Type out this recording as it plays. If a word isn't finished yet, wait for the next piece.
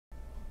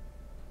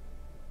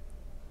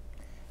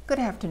Good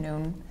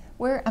afternoon.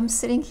 I'm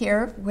sitting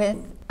here with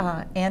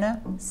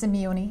Anna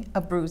Simeone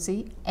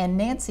Abruzzi and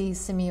Nancy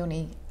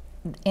Simeone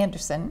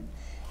Anderson,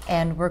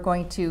 and we're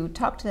going to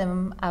talk to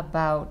them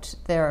about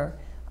their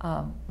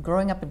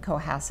growing up in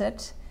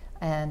Cohasset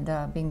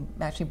and being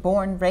actually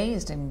born,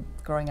 raised, and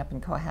growing up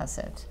in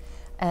Cohasset.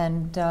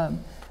 And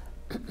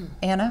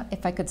Anna,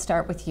 if I could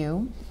start with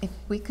you, if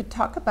we could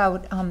talk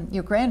about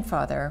your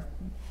grandfather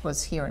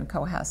was here in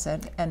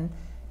Cohasset,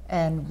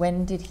 and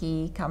when did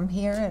he come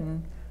here,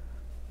 and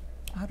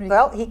how did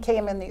Well, he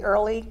came in the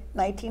early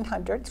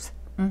 1900s,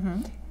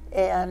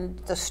 and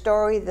the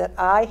story that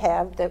I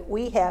have, that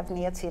we have,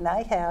 Nancy and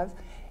I have,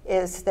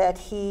 is that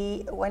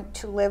he went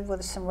to live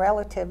with some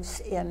relatives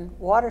in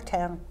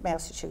Watertown,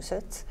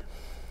 Massachusetts,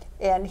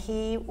 and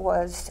he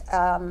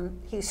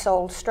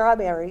sold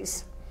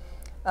strawberries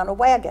on a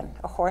wagon,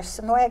 a horse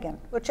and wagon,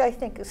 which I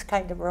think is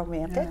kind of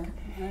romantic.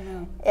 Yeah, I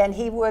know. And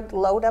he would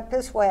load up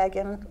his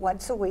wagon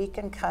once a week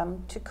and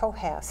come to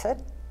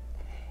Cohasset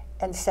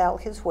and sell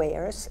his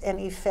wares, and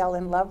he fell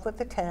in love with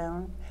the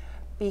town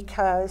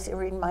because it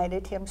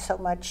reminded him so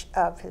much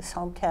of his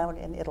hometown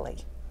in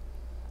Italy.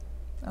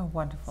 Oh,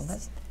 wonderful.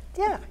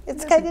 Yeah,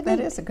 it's kind of neat. That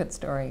is a good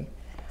story.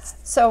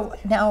 So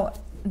now,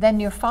 then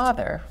your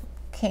father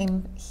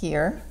came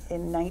here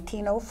In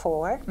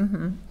 1904,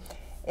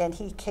 and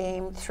he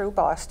came through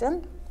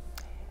Boston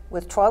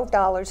with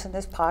 $12 in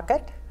his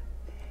pocket,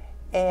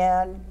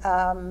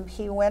 and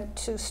he went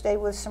to stay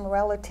with some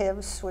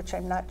relatives, which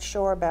I'm not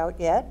sure about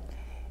yet,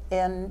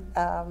 in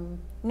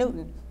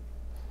Newton.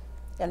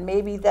 And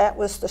maybe that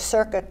was the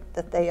circuit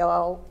that they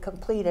all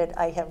completed.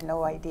 I have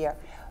no idea.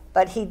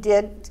 But he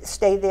did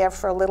stay there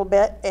for a little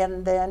bit,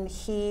 and then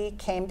he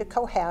came to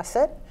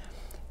Cohasset,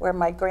 where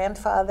my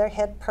grandfather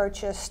had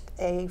purchased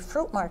a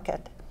fruit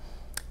market,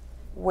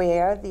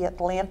 where the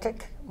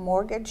Atlantic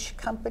Mortgage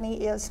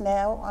Company is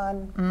now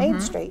on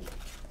Main Street.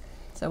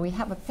 So we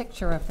have a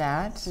picture of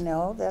that.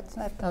 No, that's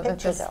not the Oh,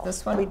 picture,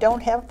 this one? We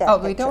don't have that Oh,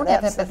 picture. we don't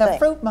have That's it, but the thing.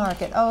 fruit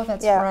market. Oh,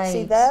 that's Yeah, right.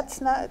 see, that's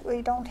not,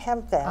 we don't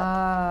have that.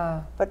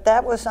 Ah, But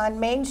that was on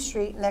Main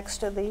Street next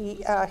to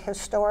the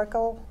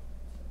Historical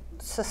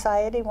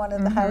Society, one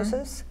of the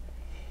houses.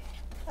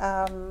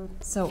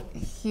 so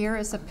here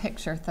is a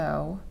picture,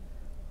 though,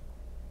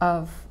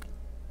 of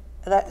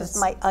That is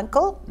my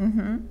uncle.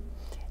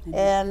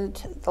 And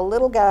the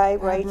little guy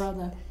right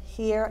brother.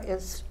 here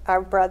is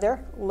our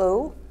brother,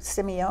 Lou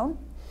Simeone,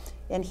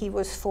 and he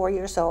was 4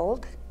 years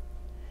old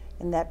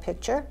in that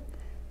picture.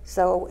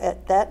 So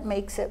that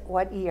makes it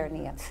what year,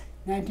 Nancy?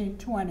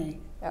 1920.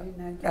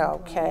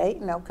 Okay,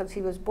 no, because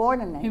he was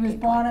born in 1920. He was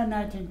born in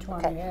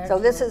 1920. Okay, so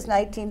this actually. is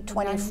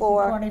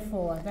 1924.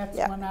 1924. That's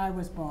Yeah. when I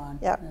was born.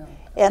 Yeah.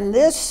 And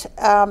this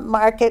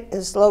market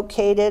is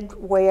located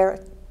where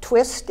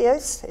Twist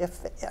is.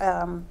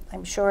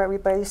 I'm sure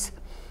everybody's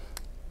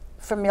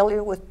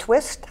familiar with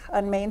Twist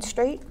on Main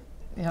Street,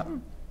 yep.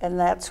 and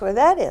that's where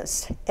that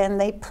is. And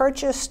they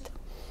purchased,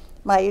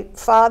 my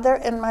father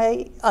and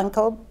my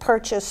uncle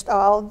purchased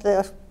all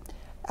the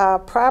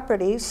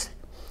properties,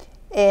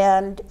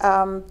 and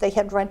they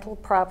had rental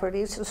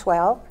properties as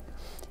well.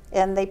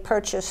 And they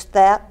purchased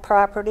that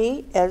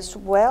property as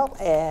well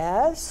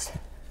as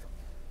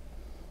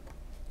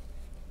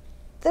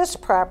this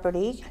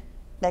property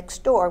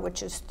next door,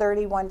 which is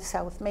 31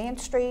 South Main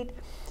Street.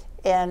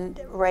 And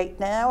right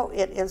now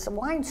it is a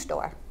wine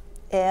store.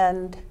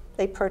 And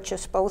they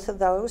purchased both of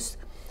those,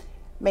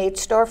 made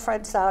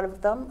storefronts out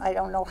of them. I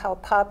don't know how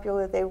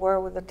popular they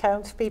were with the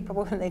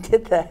townspeople when they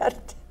did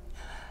that.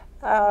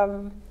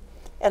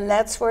 And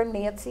that's where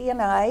Nancy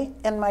and I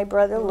and my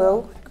brother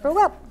Lou grew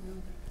up,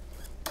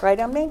 right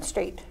on Main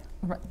Street.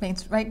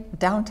 Right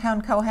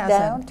downtown Cohasset.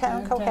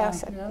 Downtown Downtown,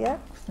 Cohasset, yeah. yeah.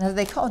 Now, did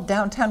they call it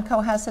downtown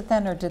Cohasset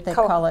then, or did they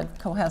call it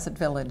Cohasset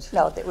Village?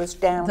 No, it was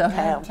downtown.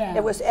 Downtown.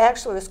 It was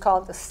actually, it was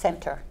called the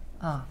Center.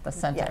 Ah, the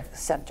center. Yeah, the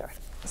Center.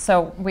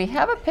 So we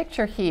have a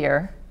picture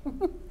here,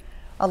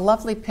 a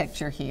lovely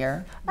picture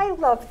here. I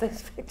love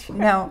this picture.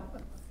 Now,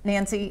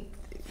 Nancy,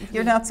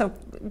 you're not so.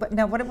 But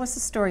now, what was the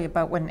story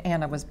about when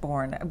Anna was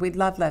born? We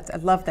love that. I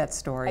love that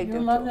story. I You do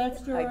love too. that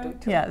story? I do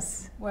too.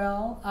 Yes.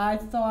 Well, I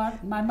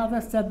thought, my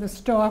mother said the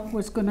stork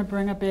was going to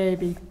bring a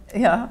baby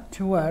Yeah.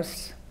 to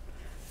us.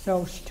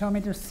 So she told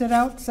me to sit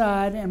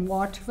outside and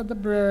watch for the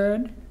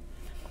bird,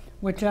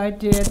 which I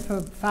did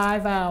for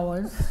 5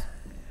 hours.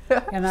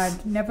 And I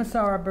never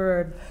saw a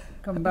bird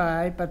come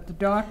by, but the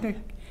doctor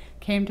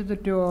came to the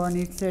door and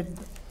he said,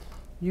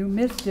 "You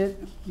missed it.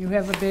 You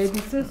have a baby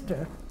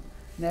sister."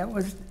 And that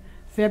was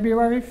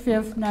February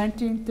 5th,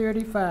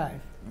 1935.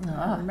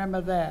 I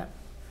remember that.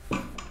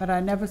 But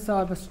I never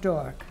saw the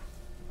stork.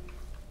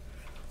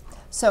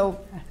 So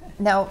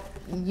now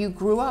you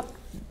grew up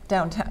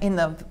downtown in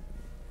the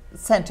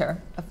center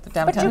of the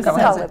downtown. you can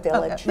call it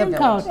village. Okay, the You can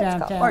call it village.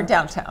 downtown. Or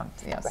downtown,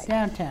 yes. Right.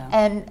 Downtown.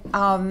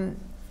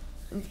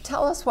 And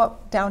tell us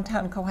what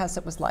downtown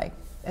Cohasset was like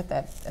at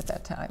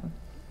that time.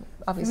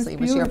 Obviously,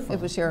 beautiful. it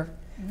was your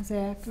It was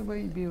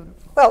absolutely beautiful.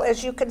 Well,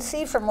 as you can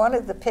see from one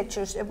of the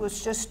pictures, it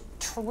was just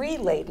tree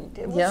laden.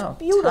 It was Yeah,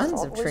 beautiful.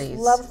 tons of trees. It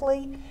was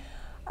lovely.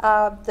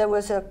 There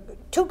was a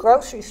two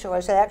grocery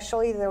stores,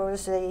 actually. There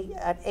was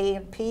an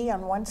A&P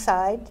on one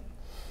side,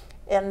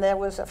 and there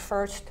was a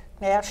First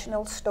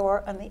National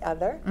store on the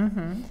other.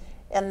 Mm-hmm.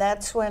 And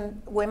that's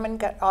when women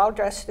got all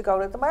dressed to go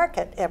to the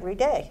market every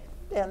day.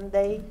 And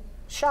they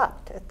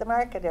shopped at the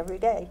market every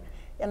day.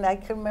 And I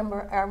can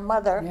remember our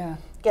mother Yeah.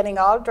 getting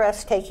all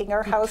dressed, taking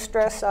her house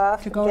dress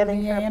off, to go to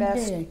getting the her A&P,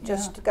 best yeah.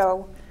 just to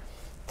go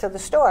to the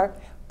store.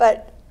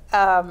 But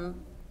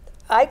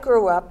I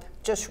grew up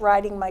just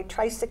riding my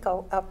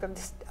tricycle up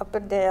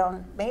and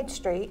down Main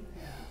Street,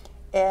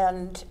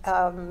 and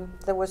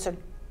there was a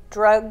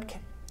drug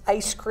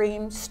ice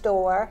cream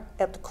store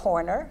at the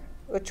corner,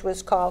 which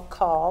was called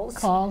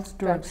Call's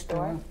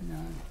drugstore. Yeah.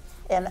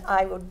 and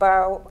I would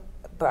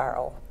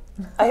borrow.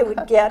 I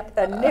would get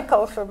a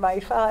nickel from my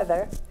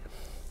father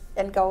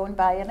and go and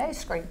buy an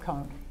ice cream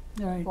cone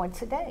Right.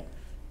 once a day.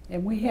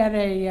 And we had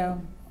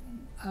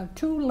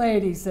two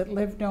ladies that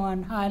lived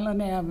on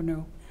Highland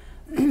Avenue,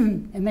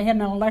 and they had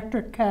an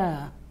electric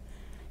car.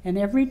 And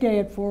every day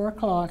at 4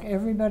 o'clock,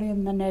 everybody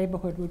in the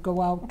neighborhood would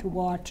go out to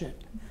watch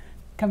it.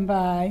 Come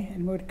by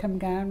and would come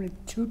down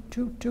and toot,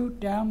 toot, toot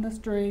down the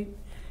street.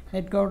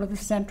 They'd go to the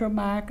Central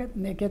Market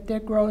and they'd get their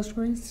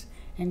groceries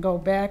and go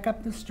back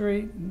up the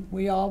street. And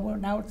we all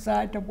went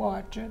outside to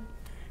watch it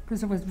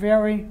because it was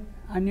very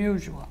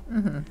unusual.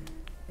 Mm-hmm.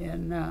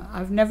 And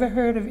I've never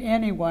heard of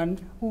anyone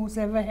who's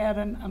ever had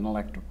an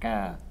electric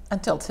car.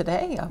 Until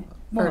today, Well,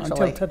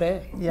 virtually. until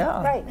today.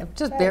 Yeah, Right,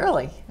 just right.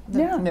 barely.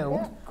 Yeah, New.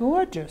 yeah.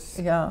 Gorgeous.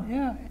 Yeah.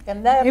 Yeah.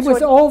 And that's It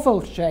was what,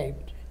 oval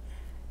shaped.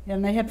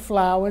 And they had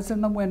flowers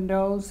in the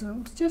windows. And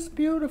it was just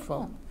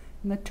beautiful.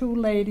 And the two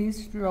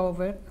ladies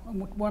drove it.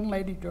 One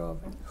lady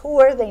drove it. who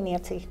were they,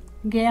 Nancy?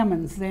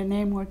 Gammons. Their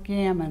name were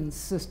Gammons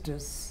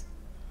sisters.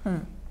 Hmm.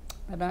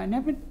 But I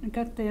never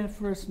got their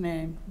first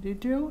name.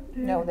 Did you?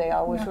 No, they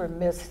always No. were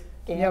Miss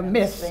Gammons. Yeah,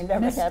 Miss. They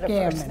never Miss had a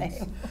first Gammons.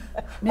 name.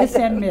 Miss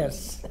and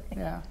Miss.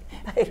 Yeah.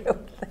 I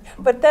don't,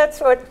 but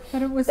that's what,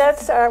 But it was.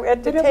 that's our But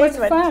entertainment. it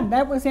was fun.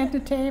 That was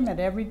entertainment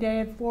every day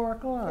at 4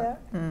 o'clock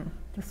Yeah. Mm.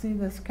 to see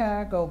this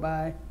car go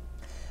by.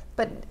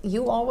 But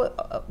you all,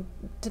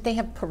 did they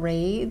have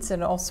parades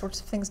and all sorts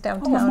of things Oh,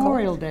 downtown?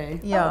 Memorial Day.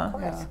 Yeah, of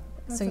course. Yeah,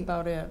 that's So you-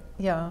 about it.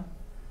 yeah.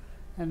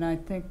 And I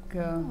think,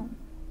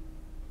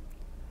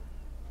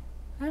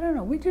 I don't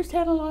know, we just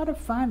had a lot of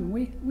fun.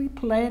 We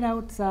played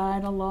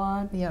outside a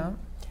lot. Yeah.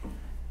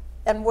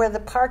 And where the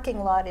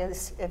parking lot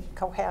is in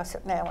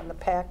Cohasset now, in the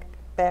back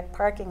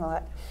parking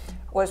lot,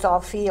 was all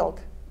field.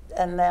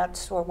 And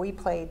that's where we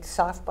played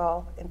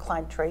softball and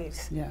climbed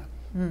trees Yeah,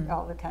 Mm.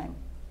 all the time,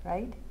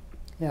 right?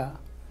 yeah.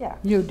 Yeah.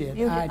 You did,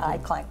 You I did. I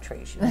did. climbed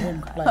trees. You I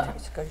didn't didn't climb play.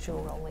 trees because you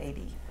were a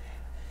lady.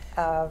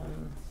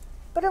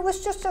 But it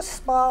was just a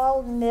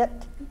small, knit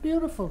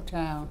Beautiful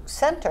town.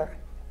 center.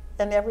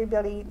 And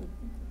everybody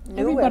knew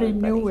Everybody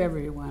knew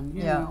everyone,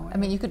 you Yeah. know. I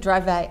mean, you could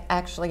drive by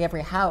actually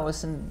every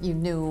house and you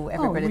knew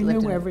everybody we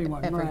lived knew in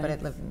everyone, everybody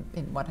right. lived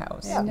in what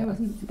house.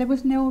 And there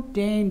was no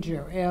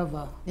danger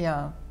ever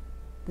Yeah.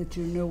 that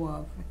you knew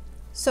of.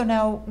 So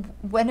now,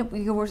 when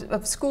you were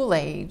of school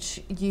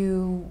age,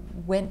 you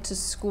went to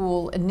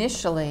school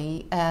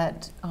initially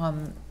at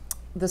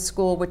the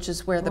school, which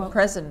is where the Well,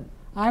 present.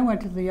 I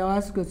went to the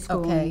Osgood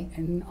School Okay.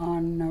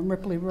 on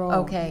Ripley Road.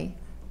 Okay,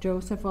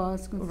 Joseph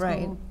Osgood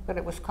Right. School. But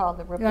it was called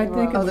the Ripley I think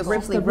Road. Oh, the it was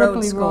Ripley the Road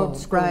Ripley School, Road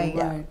School, right.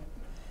 right.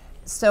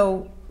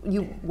 so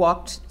you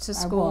walked to I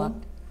school?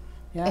 walked,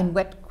 yeah. And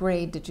what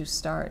grade did you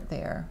start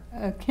there?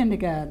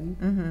 Kindergarten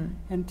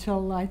Mm-hmm.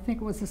 until I think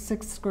it was the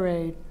 6th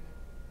grade.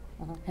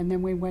 Mhm. And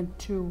then we went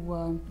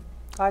to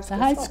the Osgood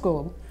high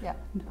school. Yeah.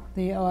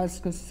 The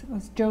Osgood,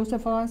 was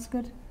Joseph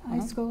Osgood High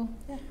Mhm. School?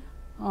 Yeah.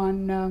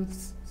 On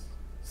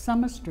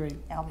Summer Street.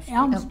 Elm Street.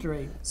 Elm Elm-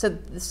 Street.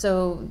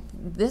 So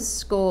this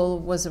school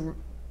was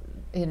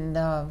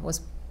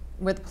was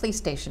where the police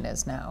station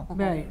is now,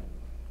 Right.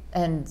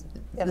 and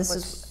And this it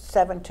was is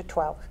 7 to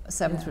 12.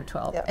 7 Yeah. through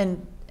 12. Yeah.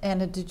 And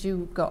Anna, did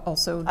you go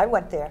also? I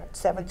went there,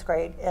 7th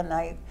grade, and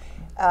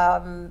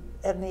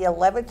in the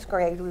 11th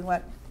grade, we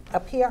went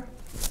up here.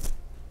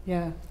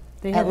 Yeah.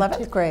 They At had to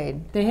 11th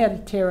grade. They had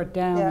to tear it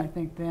down, Yeah. I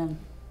think, then.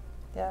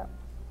 Yeah.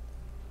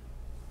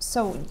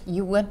 So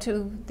you went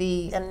to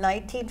the, In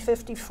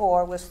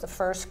 1954 was the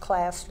first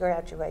class to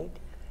graduate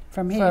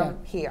From here.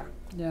 from here.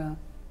 Yeah.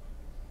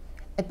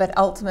 but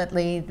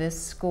ultimately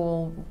this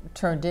school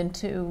turned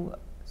into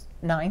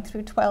 9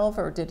 through 12,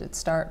 or did it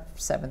start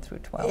 7 through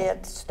 12?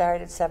 It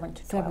started 7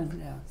 to 12.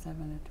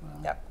 7 to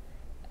 12. Yep.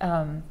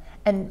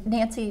 And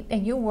Nancy,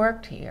 and you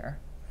worked here.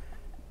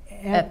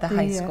 At the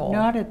high school.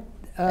 Not at.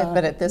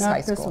 But at this not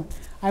high school. one.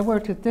 I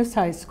worked at this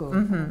high school.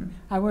 Mm-hmm.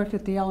 I worked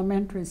at the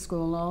elementary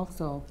school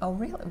also. Oh,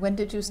 really? When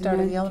did you start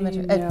at the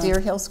elementary? 19, At Deer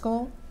Hill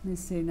School? Let me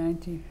see,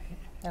 19.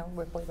 No,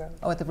 Ripley Road.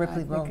 Oh, at the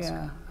Ripley I Road think,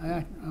 School.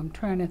 I'm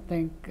trying to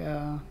think.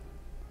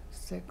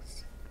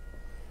 6.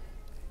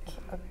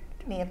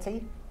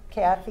 Nancy,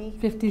 Kathy.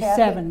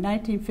 57,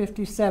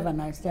 1957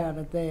 I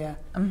started there.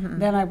 Mhm.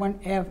 Then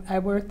I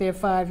worked there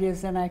 5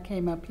 years, then I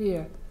came up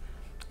here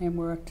and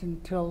worked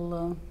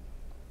until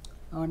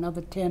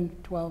another 10,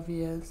 12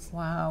 years.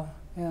 Wow.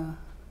 Yeah.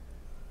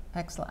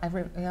 Excellent.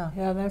 Yeah,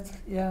 Yeah, that's,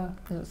 yeah,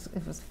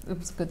 it was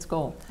a good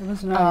school. it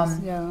was nice,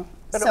 Um, yeah.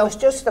 But So- it was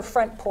just the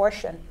front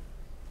portion.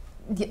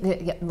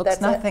 It looks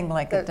That's nothing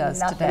like it does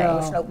nothing. today. There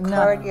was no No.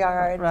 card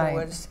yard. Right.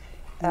 There was,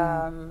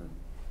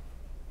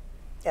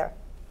 yeah.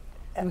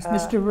 It was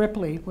Mr.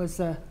 Ripley was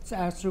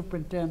our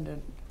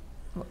superintendent.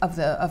 Of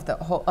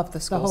the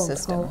school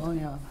system. School,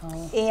 yeah.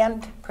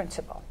 And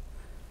principal.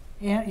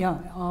 Yeah,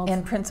 all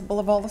And principal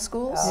of all the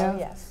schools? Oh, Yeah.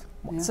 yes.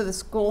 Yeah. So the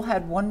school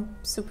had one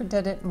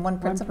superintendent and one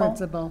principal? One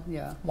principal,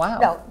 yeah. Wow.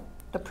 No,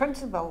 the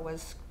principal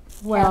was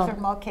Well,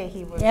 Catherine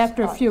Mulcahy was.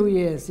 after a few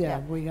years, yeah,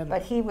 we got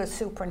But he was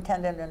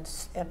superintendent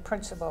and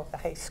principal of the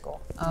high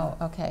school. Oh,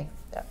 okay.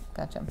 Yeah.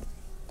 Gotcha.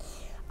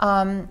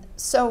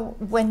 So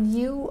when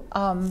you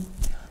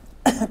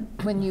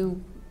when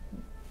you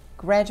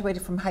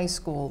graduated from high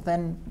school,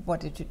 then what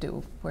did you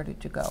do? Where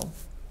did you go?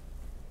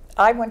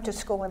 I went to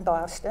school in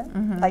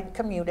Boston. I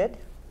commuted.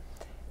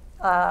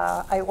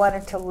 I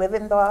wanted to live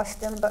in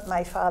Boston, but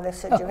my father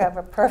said, you have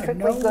a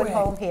perfectly No good way.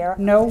 home here.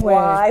 No way.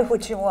 Why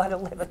would you want to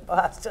live in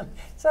Boston?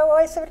 So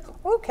I said,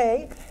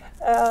 okay.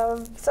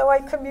 So I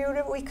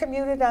commuted. We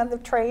commuted on the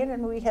train,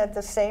 and we had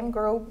the same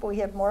group. We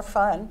had more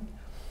fun.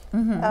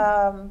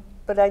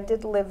 But I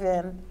did live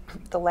in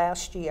the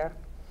last year,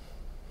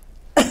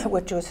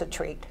 which was a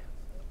treat.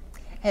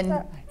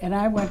 And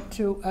I went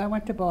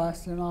to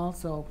Boston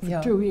also for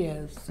Yeah. 2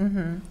 years.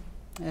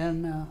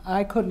 And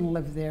I couldn't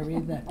live there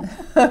either.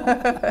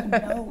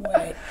 No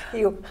way.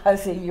 You, I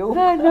see you.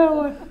 I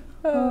know.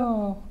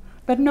 Oh,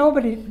 but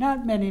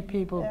not many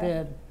people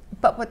did.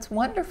 but what's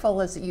wonderful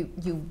is that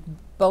you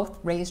both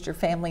raised your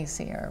families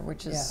here,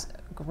 which is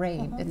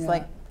great. It's Yeah.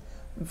 like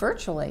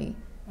virtually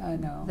I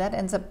know. that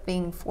ends up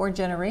being 4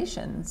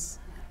 generations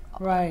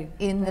Right.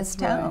 in this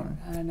That's right. town,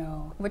 I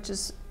know. which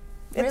is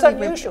It's really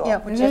unusual. Yeah,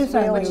 which It is is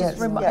really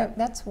unusual. Yeah.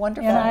 that's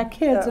wonderful. And our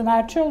kids Yeah. and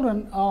our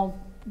children all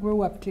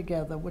grew up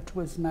together, which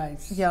was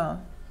nice. Yeah.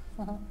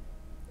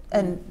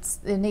 And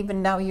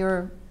even now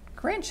your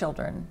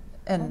grandchildren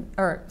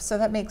or so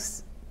that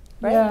makes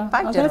Yeah.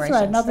 5 Oh, generations. Right.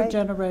 That's right, another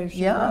generation.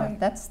 Yeah, right.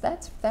 that's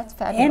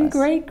fabulous. And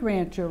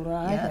great-grandchildren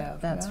I Yeah,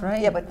 have. that's yeah.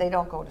 right. Yeah, but they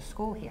don't go to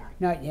school here,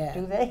 Not yet.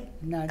 do they?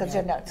 Not Because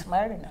they're yet. not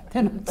smart enough.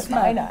 They're not But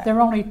smart. mine are.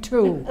 They're only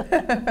 2.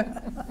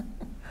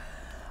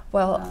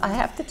 Well, I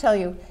have to tell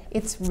you,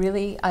 it's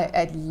really,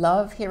 I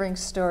love hearing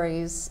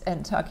stories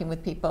and talking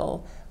with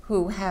people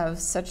who have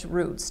such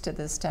roots to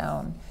this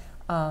town.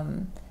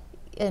 And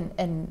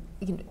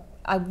you know,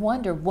 I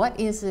wonder, what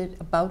is it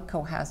about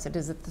Cohasset?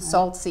 Is it the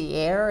salt sea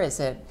air?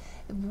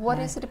 What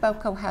is it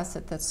about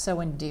Cohasset that's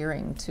so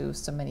endearing to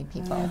so many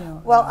people? I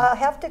know. Well, I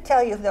have to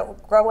tell you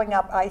that growing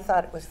up, I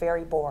thought it was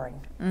very boring.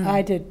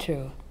 I did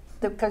too.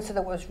 Because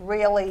there was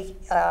really,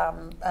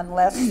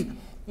 unless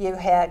you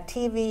had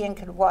TV and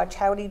could watch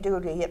Howdy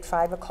Doody at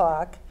 5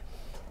 o'clock,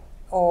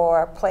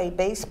 or play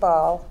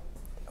baseball,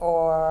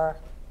 or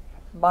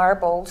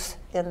marbles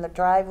in the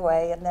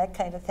driveway and that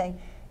kind of thing,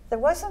 there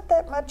wasn't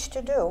that much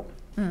to do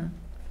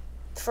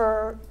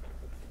for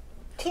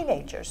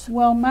teenagers.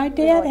 Well, my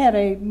dad had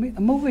a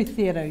movie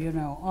theater, you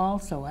know,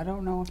 also. I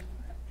don't know,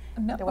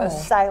 No. There was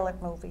a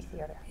silent movie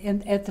theater.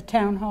 at the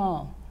town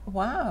hall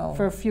Wow.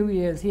 for a few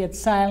years. He had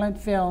silent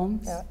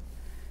films. Yeah.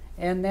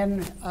 And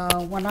then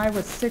when I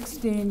was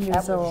 16 years That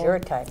was old, your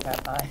time,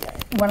 not mine.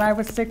 when I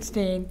was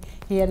 16,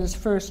 he had his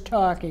first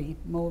talkie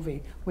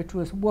movie, which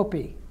was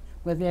Whoopi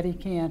with Eddie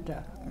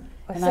Cantor.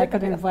 And I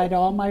could invite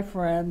all my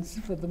friends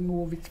for the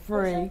movies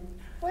free.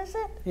 Was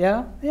it?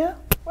 Yeah, yeah.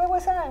 Where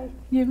was I?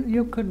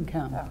 You couldn't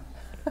come.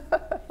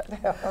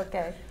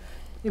 Okay.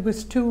 It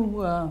was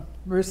too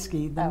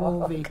risky, the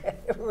movie. Okay.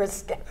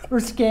 Risque.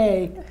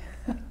 Risque.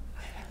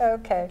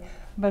 Okay.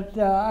 But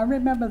I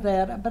remember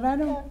that, but I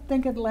don't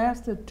think it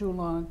lasted too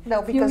long.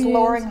 No, Few because years.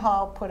 Loring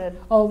Hall put it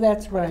Oh,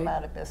 that's put him right.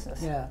 out of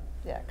business. Yeah.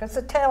 Yeah, because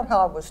the town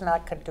hall was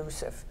not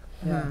conducive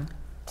Yeah.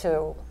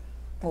 to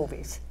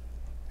movies,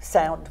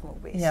 sound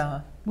movies.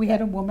 Yeah. We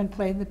had a woman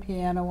play the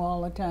piano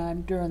all the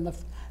time during the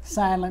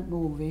silent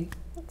movie.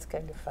 It's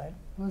kind of fun.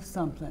 It was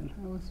something.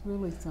 It was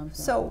really something.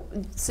 So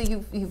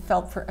you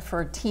felt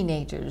for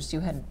teenagers, you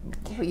had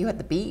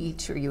the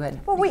beach, or you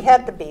had. Well, we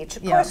had the beach.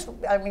 Of Yeah. course,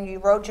 I mean, you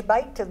rode your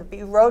bike to the beach.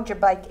 You rode your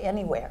bike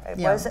anywhere. It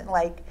Yeah. wasn't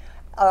like,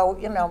 oh,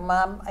 you know,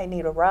 Mom, I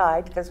need a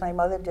ride, because my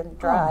mother didn't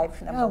drive,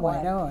 number oh, one.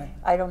 I know it.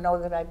 I don't know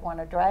that I'd want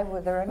to drive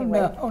with her anyway.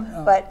 no, oh,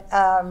 no. But,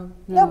 No.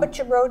 no, but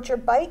you rode your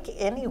bike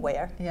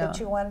anywhere Yeah. that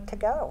you wanted to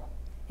go.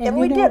 And And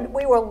you we know- did.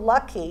 We were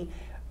lucky.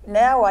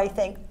 Now I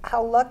think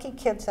how lucky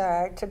kids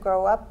are to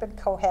grow up in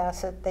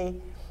Cohasset. They,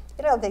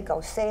 you know, they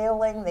go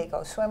sailing, they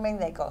go swimming,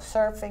 they go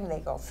surfing, they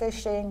go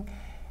fishing.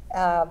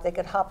 They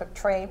could hop a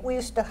train. We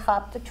used to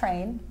hop the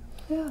train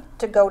Yeah.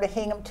 to go to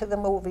Hingham to the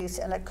movies,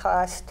 and it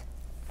cost,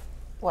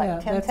 what, Yeah,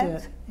 10 that's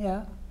cents? it.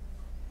 Yeah.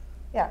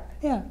 Yeah.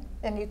 Yeah.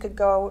 And you could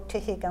go to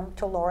Hingham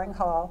to Loring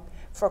Hall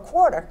for a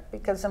quarter,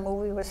 because the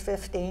movie was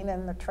 15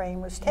 and the train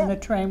was 10. And the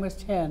train was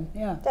 10.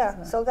 Yeah.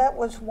 Yeah, so that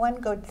was one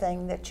good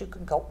thing, that you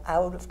could go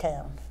out of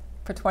town.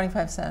 For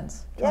 25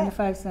 cents. Yeah,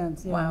 25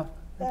 cents. Yeah. Wow.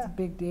 That's Yeah. a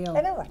big deal.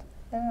 I know it.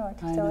 I know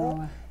it. I So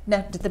know.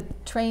 Now, did the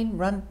train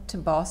run to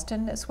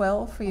Boston as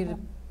well for you to?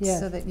 Yes,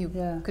 so that you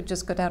yeah. could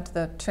just go down to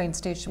the train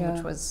station, Yeah.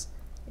 which was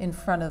in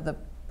front of the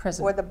Where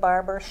president. the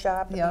barber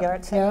shop and Yeah. the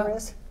art center Yeah.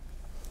 is?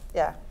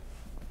 Yeah.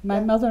 My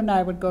Yeah. mother and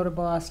I would go to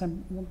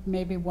Boston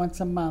maybe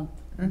once a month.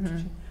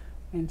 Mhm.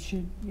 And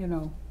she, you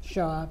know,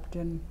 shopped,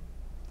 and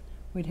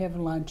we'd have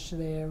lunch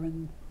there,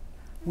 and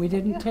we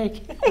didn't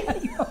take You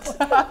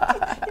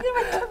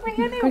never took me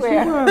because you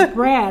anywhere. were a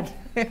brat.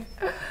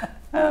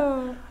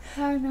 Oh,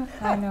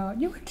 I know.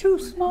 You were too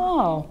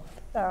small.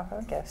 Oh,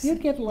 I guess.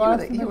 You'd get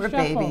lost in you the were a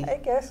shuffle. baby. I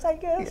guess.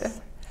 yeah.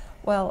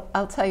 Well,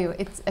 I'll tell you,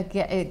 it's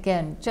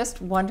again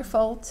just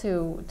wonderful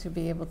to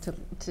be able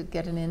to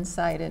get an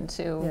insight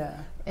into Yeah.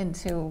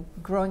 into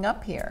growing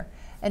up here,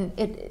 and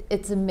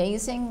it's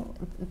amazing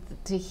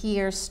to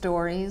hear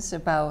stories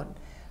about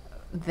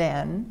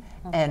then,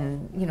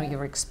 and you know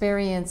you're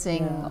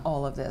experiencing Yeah.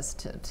 all of this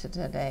to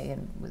today,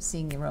 and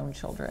seeing your own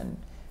children,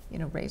 you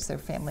know, raise their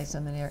families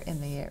in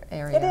the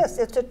area. It is.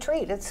 It's a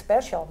treat. It's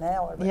special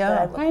now. That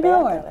Yeah. I look I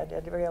know back it. at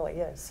it. It really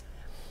is.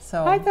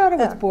 So I thought it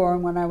was Yeah.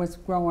 boring when I was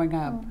growing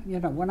up, you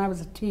know, when I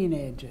was a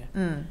teenager.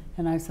 Mm.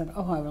 And I said,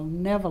 oh, I will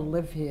never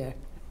live here,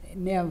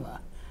 never.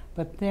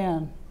 But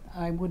then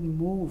I wouldn't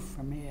move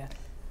from here.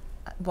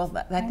 Well,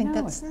 I think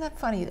know that's isn't that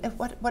funny?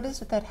 What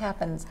is it that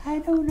happens? I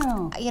don't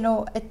know. You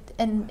know,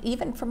 and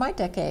even for my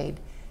decade,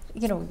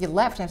 you know, you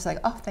left, and I was like,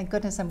 oh, thank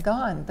goodness I'm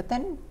gone. But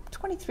then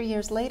 23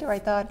 years later, I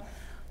thought,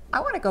 I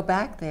want to go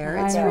back there.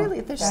 I It's know.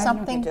 really, there's I know.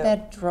 something You do.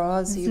 that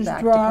draws It's you just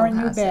back drawing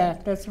to you Cohasset.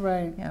 back, that's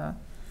right. Yeah.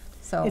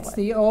 So It's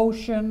the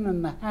ocean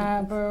and the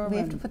harbor. we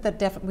have to and- put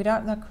the we're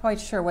not quite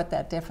sure what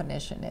that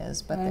definition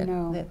is, but I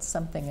know. it's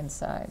something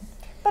inside.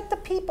 But the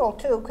people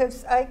too,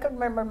 because I can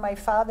remember my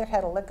father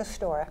had a liquor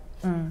store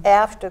Mm.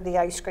 after the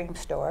ice cream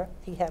store.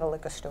 He had a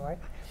liquor store,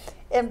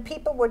 and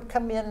people would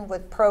come in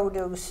with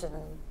produce and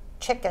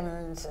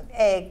chickens and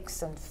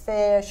eggs and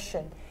fish,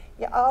 and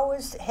you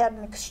always had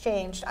an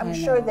exchange. I'm I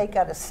sure know. they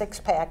got a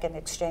 6-pack in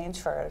exchange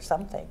for it or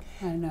something.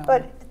 I know.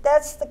 But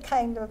that's the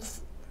kind of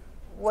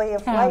way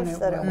of Town life it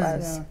that it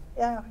was, was.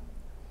 Yeah.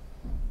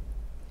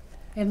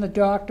 And the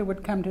doctor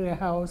would come to your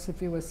house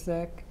if you were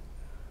sick,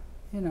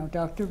 you know,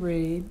 Dr.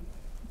 Reed.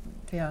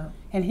 Yeah.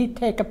 And he'd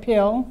take a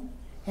pill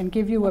and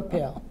give you a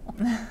pill.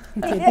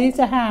 He'd say, these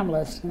are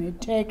harmless. And he'd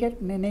take it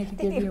and then he'd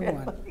give you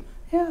one.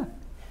 Yeah.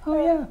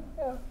 Oh, yeah.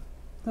 Yeah.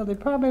 So they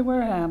probably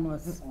were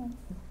harmless.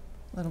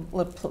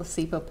 Little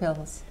placebo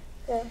pills.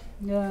 Yeah.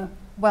 Yeah.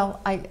 Well,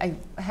 I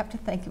have to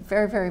thank you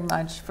very, very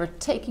much for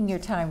taking your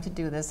time to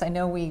do this. I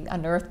know we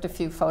unearthed a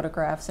few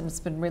photographs, and it's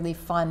been really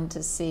fun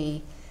to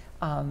see,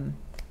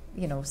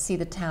 you know, see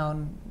the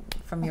town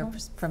from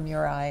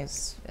your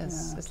eyes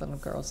as little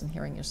girls, and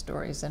hearing your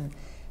stories. And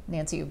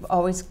Nancy,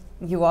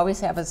 you always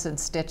have us in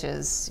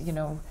stitches. You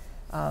know,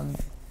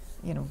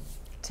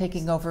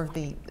 taking over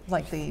the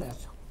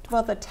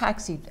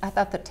taxi. I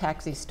thought the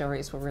taxi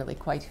stories were really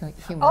quite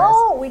humorous.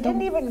 Oh, we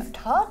didn't even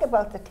talk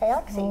about the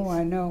taxis. Oh,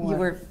 I know. You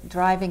were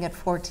driving at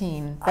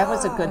 14. That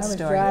was a good I was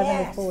story. driving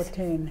Yes. at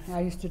 14.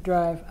 I used to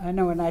drive, I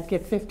know, and I'd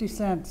get 50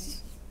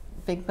 cents.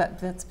 Big, but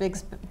that's big.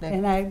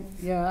 And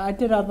I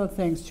did other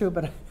things too,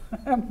 but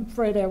I'm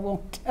afraid I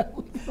won't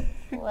tell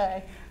you.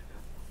 Why?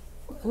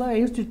 Well, I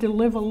used to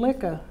deliver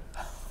liquor.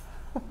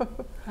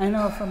 I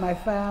know, for my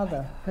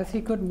father, because he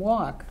couldn't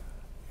walk.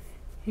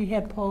 He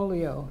had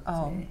polio,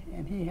 Oh. see,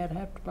 and he had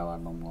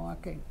problem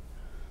walking.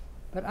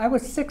 But I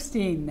was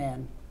 16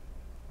 then,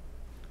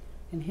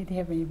 and he'd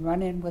have me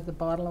run in with a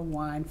bottle of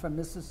wine for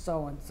Mrs.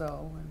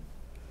 So-and-so.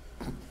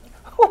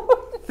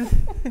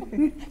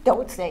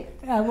 Don't say it.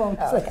 I won't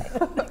say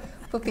it.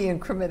 Would be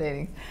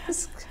incriminating.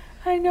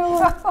 I know,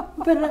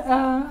 but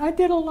I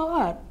did a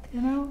lot,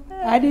 you know.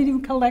 I'd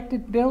even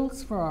collected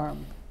bills for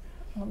him.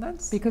 Well,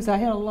 that's Because I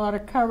had a lot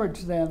of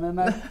courage then, and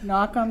I'd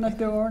knock on the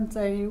door and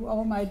say, you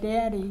owe my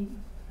daddy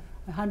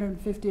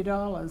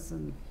 $150,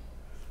 and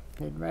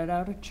they'd write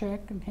out a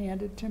check and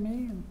hand it to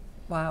me. And,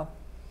 wow.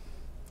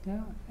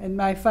 yeah. And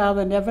my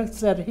father never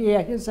said,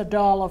 here's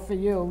 $1 for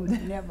you,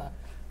 never.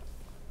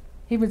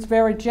 He was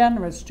very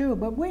generous too,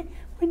 but we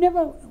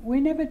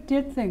never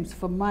did things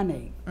for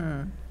money.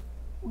 Mm.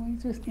 We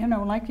just, you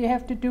know, like you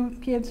have to do with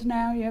kids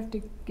now, you have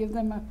to give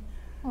them a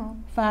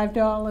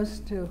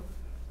 $5 to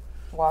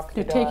Walk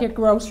the take dog. your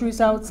groceries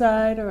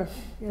outside, or,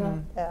 you know.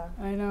 Mm. Yeah.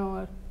 I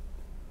know.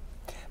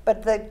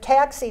 But the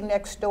taxi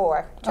next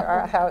door to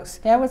our house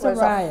That was a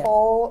riot.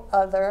 whole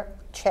other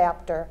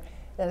chapter,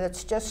 and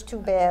it's just too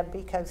bad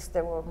because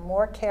there were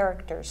more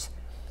characters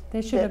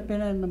They should that have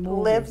been in the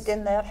movies. lived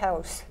in that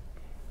house.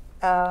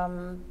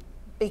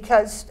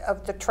 Because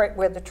of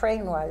where the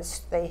train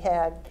was, they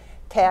had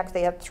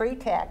 3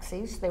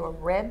 taxis. They were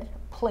red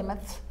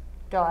Plymouth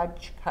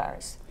Dodge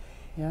cars,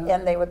 Yeah.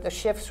 and they were the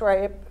shifts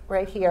right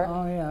here.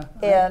 Oh, yeah.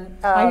 And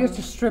I used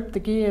to strip the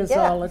gears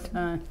yeah. all the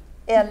time.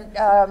 And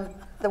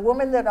the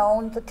woman that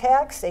owned the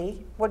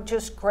taxi would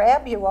just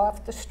grab you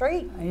off the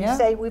street Yeah. and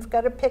say, we've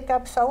got to pick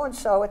up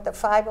so-and-so at the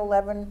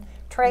 5:11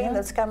 train Yeah.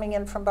 that's coming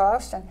in from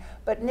Boston.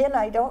 But Nin,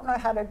 I don't know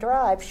how to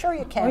drive. Sure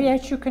you can. Oh,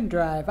 yes, you can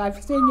drive.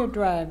 I've seen you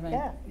driving.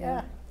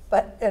 Yeah.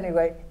 But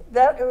anyway,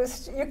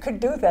 you could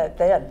do that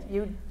then.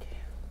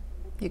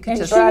 You could And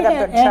just, she brought up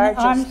had, in and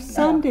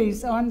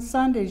charges, yeah. on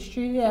Sundays,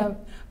 she'd have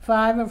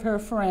 5 of her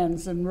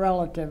friends and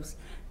relatives,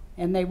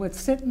 and they would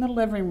sit in the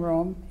living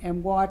room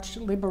and watch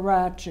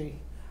Liberace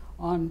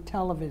on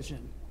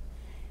television.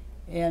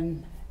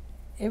 And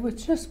it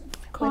was just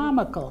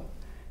comical.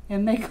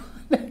 And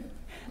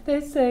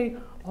they say,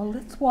 "Oh,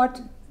 let's watch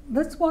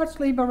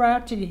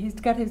Liberace. He's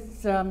got his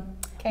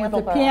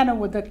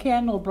with the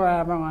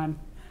candelabra on."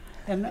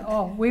 And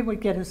oh, we would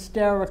get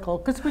hysterical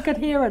because we could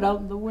hear it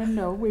out the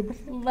window. We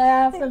would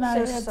laugh and our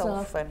They're heads so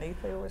off. funny.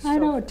 They were I so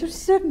know,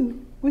 just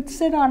sitting, we'd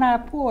sit on our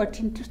porch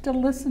and just to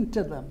listen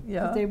to them. 'Cause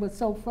Yeah. they were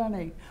so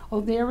funny.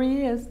 Oh, there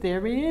he is,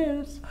 there he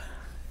is.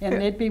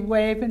 And they'd be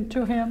waving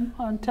to him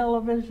on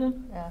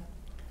television. Yeah.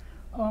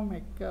 Oh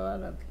my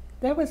God,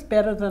 that was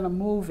better than a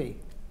movie.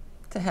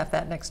 to have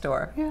that next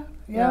door. Yeah, Yeah.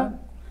 yeah.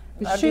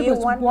 But Now, she do you was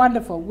want-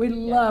 wonderful. We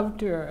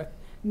loved her.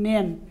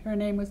 Nin, her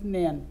name was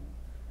Nin.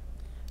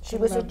 She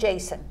was a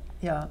Jason.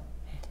 Yeah.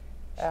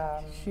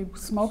 She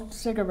smoked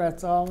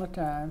cigarettes all the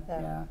time,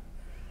 Yeah. yeah.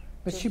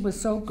 But she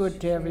was so good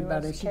to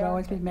everybody. was She'd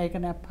always be character.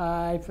 making a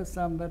pie for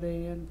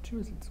somebody, and she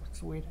was a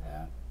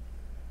sweetheart.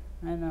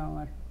 I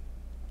know.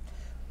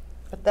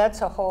 But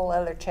that's a whole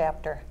other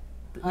chapter.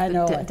 I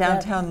know. D- it.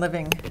 downtown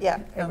living. Yeah,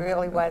 it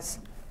really was.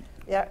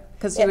 Yeah.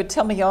 Because you would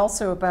tell me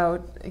also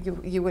about,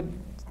 you would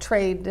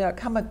trade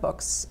comic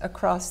books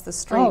across the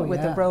street Oh,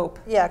 with yeah. a rope.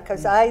 Yeah,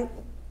 because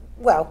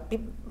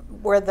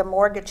where the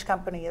mortgage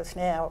company is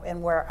now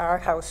and where our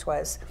house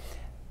was,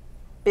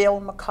 Billy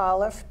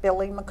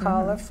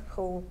McAuliffe,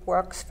 who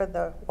works for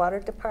the water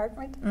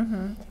department,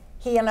 Mm-hmm.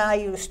 he and I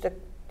used to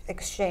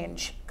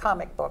exchange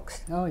comic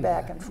books Oh, yeah.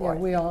 back and forth.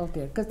 Yeah, we all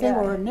did. Because they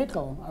Yeah. were a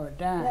nickel or a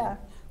dime. Yeah.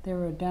 They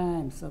were a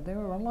dime, so they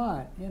were a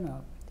lot, you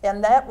know.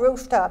 And that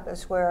rooftop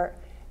is where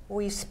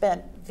we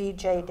spent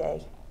VJ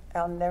Day.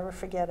 I'll never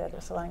forget it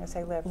as long as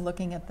I live.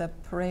 Looking at the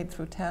parade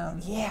through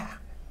town. Yeah,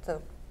 the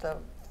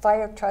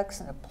fire trucks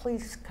and the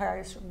police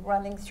cars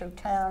running through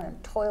town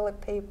and toilet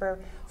paper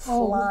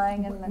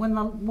flying. Oh, in the, when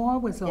the war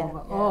was Yeah, over.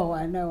 yeah. Oh,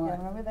 I know. you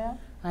remember that?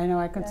 I know.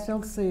 I can Yeah.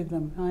 still see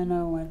them. I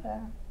know it. Yeah.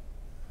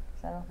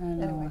 So I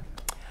know anyway,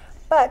 it.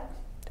 but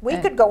we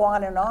And could go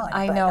on and on.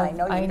 I but know. I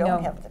know you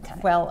don't have the time.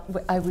 Well,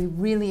 I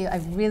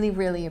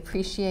really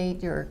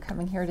appreciate your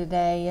coming here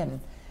today and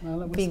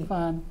Well, it was being-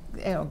 fun.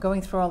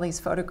 going through all these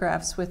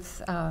photographs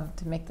with to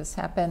make this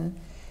happen,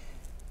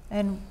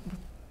 and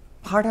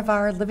part of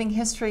our living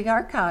history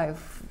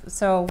archive.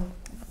 So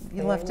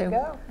you'll have There to.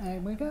 you go. There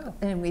we go.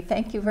 And we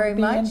thank you very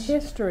Be in much.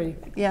 history.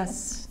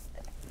 Yes.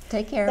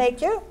 Take care.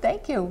 Thank you.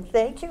 Thank you.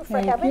 Thank you for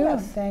Thank having you.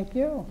 us. Thank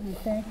you. And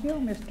thank you,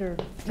 Mr.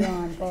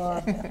 John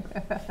Bob.